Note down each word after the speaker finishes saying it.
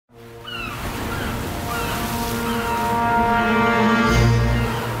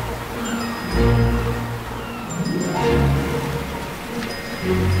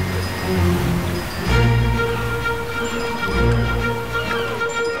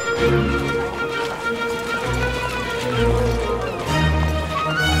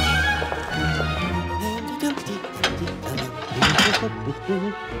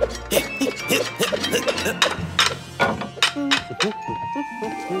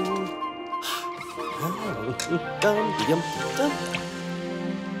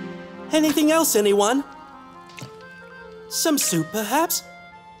Anything else, anyone? Some soup, perhaps?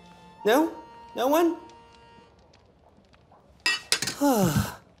 No? No one?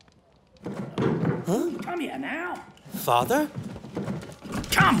 Huh? Come here now. Father?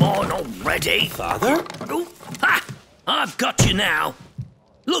 Come on already. Father? Oh, ha! I've got you now.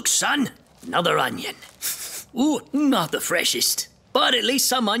 Look, son, another onion. Ooh, not the freshest. But at least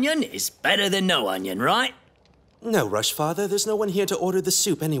some onion is better than no onion, right? No rush, Father. There's no one here to order the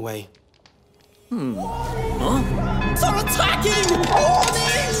soup anyway. Huh? They're attacking!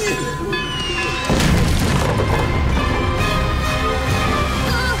 Warning!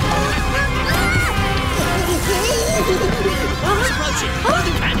 Explosion!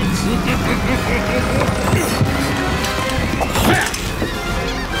 Holding cannons!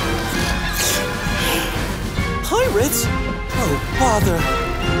 Pirates? Oh, bother.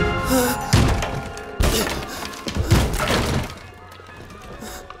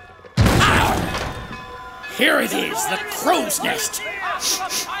 Here it is, the crow's nest.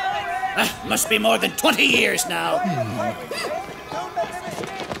 Must be more than 20 years now.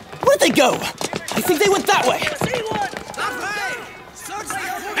 Where'd they go? I think they went that way.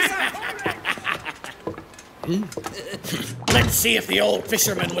 Let's see if the old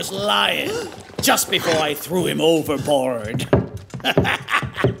fisherman was lying just before I threw him overboard.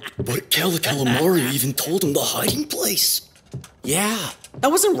 But Calamari even told him the hiding place. Yeah,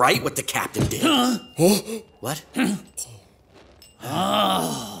 that wasn't right what the captain did. Huh? What?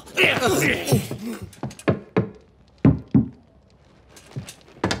 Oh.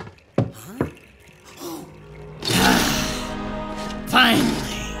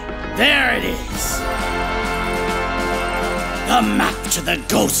 Finally, there it is. The map to the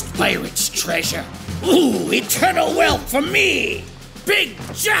ghost pirate's treasure. Ooh, eternal wealth for me! Big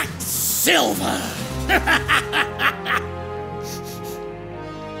Jack Silver!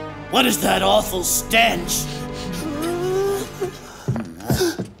 What is that awful stench?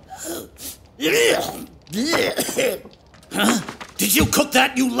 Huh? Did you cook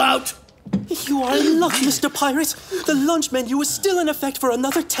that, you lout? You are in luck, Mr. Pirate. The lunch menu is still in effect for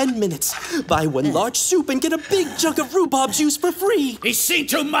another 10 minutes. Buy one large soup and get a big jug of rhubarb juice for free. He's seen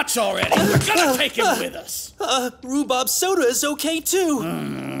too much already. We're gonna take him with us. Rhubarb soda is okay, too.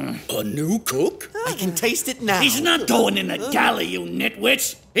 A new cook? I can taste it now. He's not going in the galley, you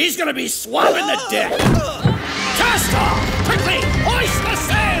nitwits. He's gonna be swabbing the deck. Cast off! Quickly, hoist the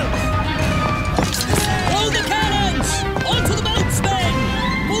sail! Blow the cannons! Onto the boats, men!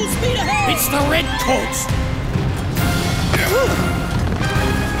 Full speed ahead! It's the redcoats!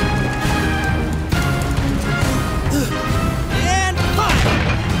 And fire!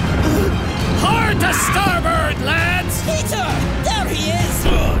 Hard to starboard, lads! Peter! There he is!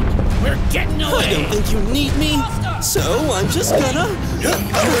 Good. We're getting I don't away. think you need me, so I'm just gonna... Where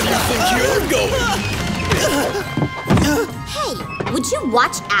do you think you're going? Hey, would you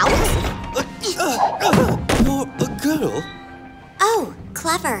watch out? You're a girl? Oh,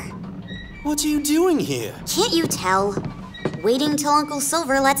 clever. What are you doing here? Can't you tell? Waiting till Uncle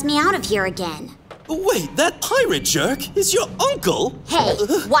Silver lets me out of here again. Wait, that pirate jerk is your uncle? Hey,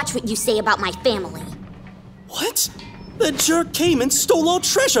 watch what you say about my family. What? That jerk came and stole our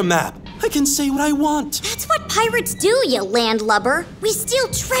treasure map. I can say what I want. That's what pirates do, you landlubber. We steal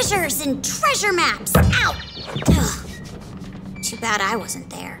treasures and treasure maps. Ow! Ugh. Too bad I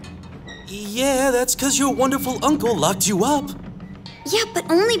wasn't there. Yeah, that's because your wonderful uncle locked you up. Yeah, but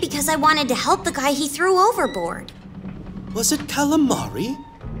only because I wanted to help the guy he threw overboard. Was it Calamari?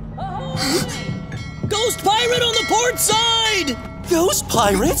 Ghost pirate on the port side! Ghost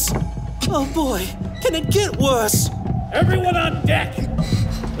pirates? Oh boy, can it get worse? Everyone on deck!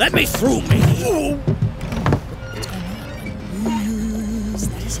 Let me through, matey.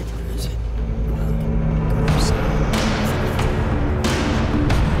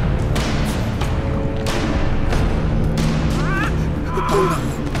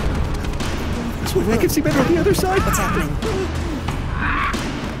 I can see better on the other side. What's happening?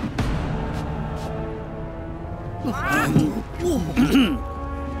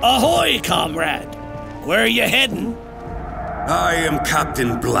 Ahoy, comrade! Where are you heading? I am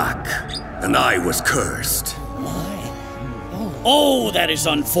Captain Black, and I was cursed. Oh, that is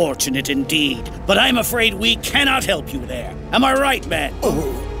unfortunate indeed. But I'm afraid we cannot help you there. Am I right, man?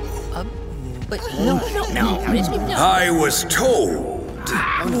 But no. I was told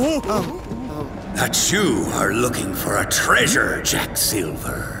That you are looking for a treasure, Jack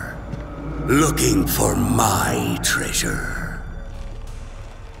Silver. Looking for my treasure.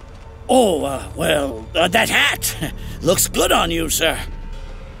 Oh, that hat looks good on you, sir.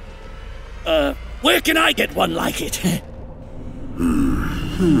 Where can I get one like it?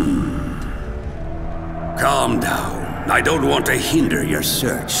 Calm down. I don't want to hinder your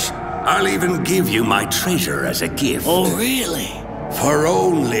search. I'll even give you my treasure as a gift. Oh, really? For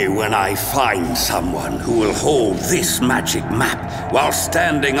only when I find someone who will hold this magic map while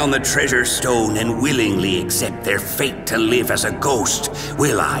standing on the treasure stone and willingly accept their fate to live as a ghost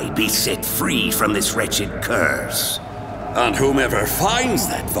will I be set free from this wretched curse. And whomever finds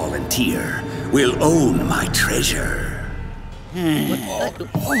that volunteer will own my treasure.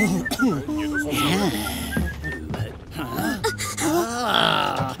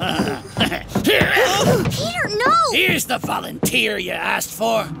 Peter, no! Here's the volunteer you asked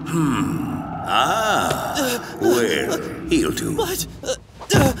for. Well, he'll do. What?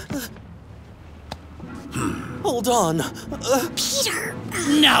 Hold on. Peter!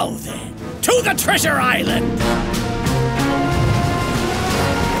 Now then, to the treasure island!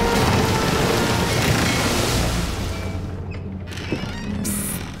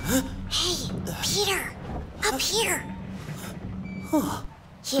 Hey, Peter! Up here!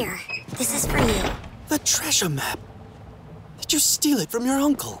 Here, this is for you. The treasure map. Did you steal it from your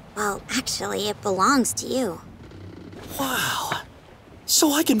uncle? Well, actually, it belongs to you. Wow.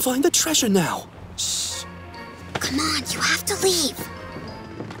 So I can find the treasure now. Shh. Come on, you have to leave.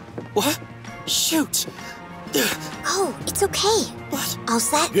 What? Shoot. Oh, it's okay. What? All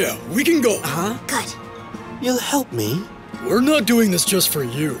set? Yeah, we can go. Good. You'll help me? We're not doing this just for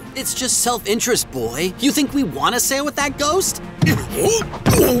you. It's just self-interest, boy. You think we want to sail with that ghost?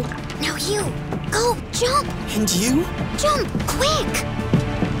 Now you. Go, jump. And you? Jump, quick.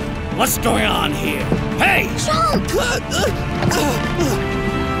 What's going on here? Hey! Jump.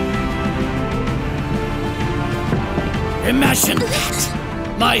 Imagine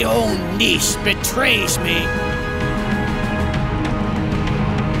that! My own niece betrays me.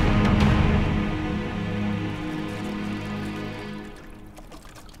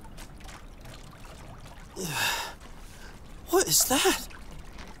 What is that?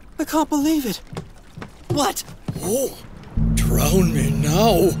 I can't believe it. What? Oh, drown me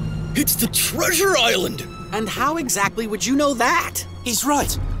now. It's the treasure island. And how exactly would you know that? He's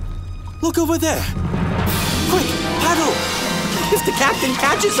right. Look over there. Quick, paddle. If the captain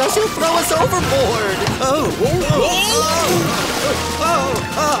catches us, he'll throw us overboard.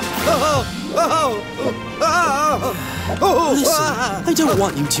 Listen, I don't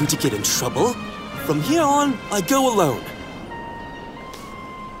want you two to get in trouble. From here on, I go alone.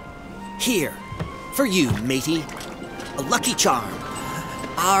 Here, for you, matey. A lucky charm.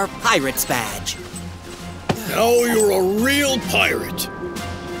 Our pirate's badge. Now you're a real pirate.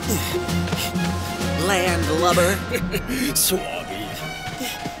 Landlubber. Swabby.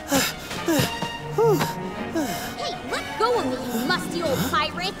 Hey, let go of me, you musty old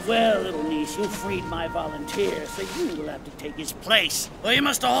pirate. Well, little niece, you freed my volunteer, so you will have to take his place. We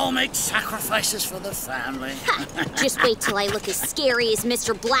must all make sacrifices for the family. Just wait till I look as scary as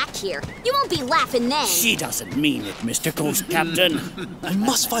Mr. Black here. You won't be laughing then. She doesn't mean it, Mr. Ghost Captain. I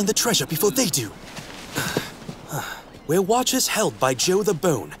must find the treasure before they do. Where watch is held by Joe the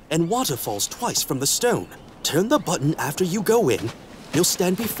Bone, and water falls twice from the stone. Turn the button after you go in. You'll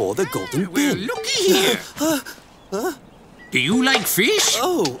stand before the golden Well, bin. looky here. Do you like fish?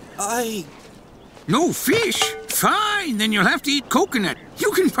 Oh, No fish? Fine, then you'll have to eat coconut.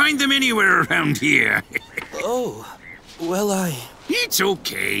 You can find them anywhere around here. Oh, well, It's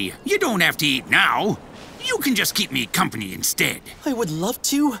okay. You don't have to eat now. You can just keep me company instead. I would love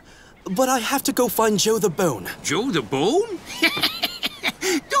to, but I have to go find Joe the Bone. Joe the Bone?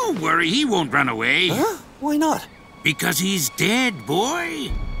 Don't worry, he won't run away. Huh? Why not? Because he's dead,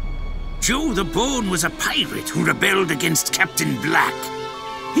 boy. Joe the Bone was a pirate who rebelled against Captain Black.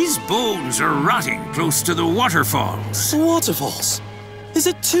 His bones are rotting close to the waterfalls. The waterfalls. Is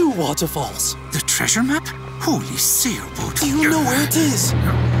it 2 waterfalls? The treasure map? Holy sailboat. Do you know where it is?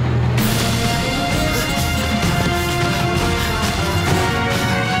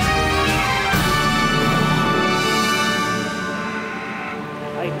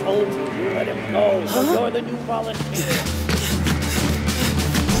 I told you, let him go. So you're the new volunteer.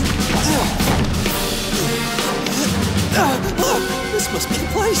 This must be the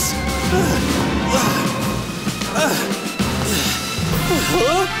place.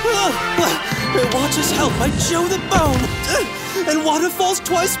 Where watch is held by Joe the Bone, and water falls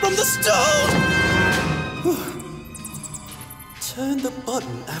twice from the stone. Turn the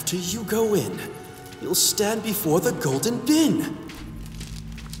button after you go in. You'll stand before the golden bin.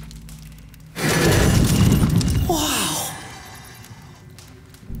 Wow!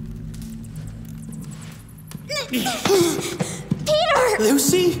 Peter!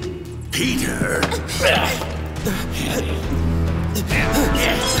 Lucy? Peter?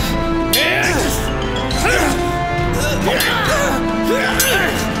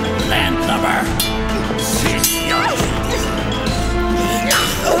 Landlubber!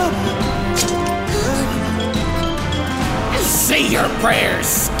 Say your prayers,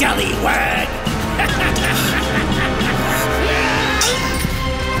 scallywag!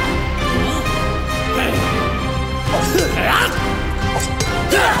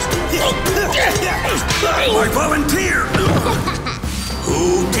 I volunteer!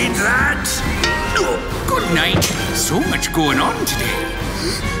 Who did that? Good night. So much going on today.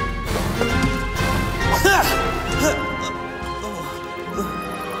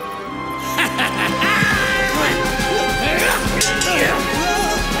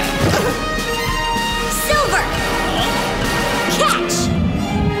 Silver! Catch!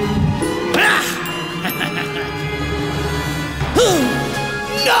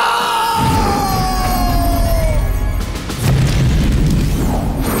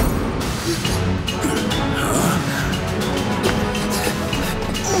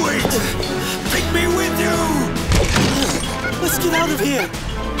 Wait! Take me with you! Let's get out of here!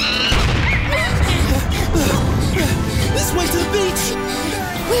 This way to the beach!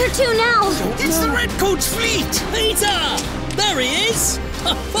 Where to now? It's the Redcoats fleet. Peter! There he is!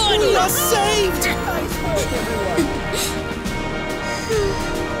 We Finally! are saved!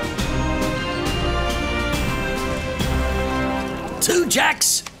 Two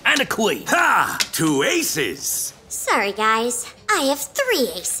jacks and a queen. Ha! 2 aces! Sorry, guys. I have 3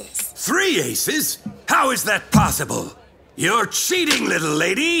 aces. 3 aces? How is that possible? You're cheating, little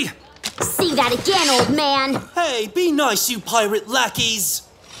lady! See that again, old man. Hey, be nice, you pirate lackeys!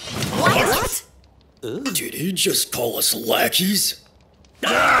 What? Did he just call us lackeys? Hey,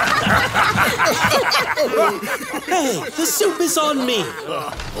 the soup is on me!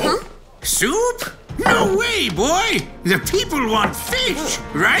 Soup? No way, boy. The people want fish,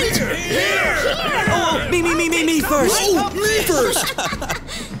 right? Oh, me first! Oh, me first!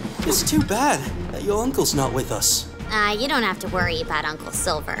 It's too bad that your uncle's not with us. You don't have to worry about Uncle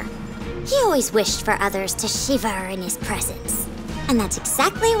Silver. He always wished for others to shiver in his presence. And that's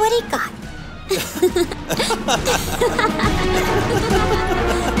exactly what he got.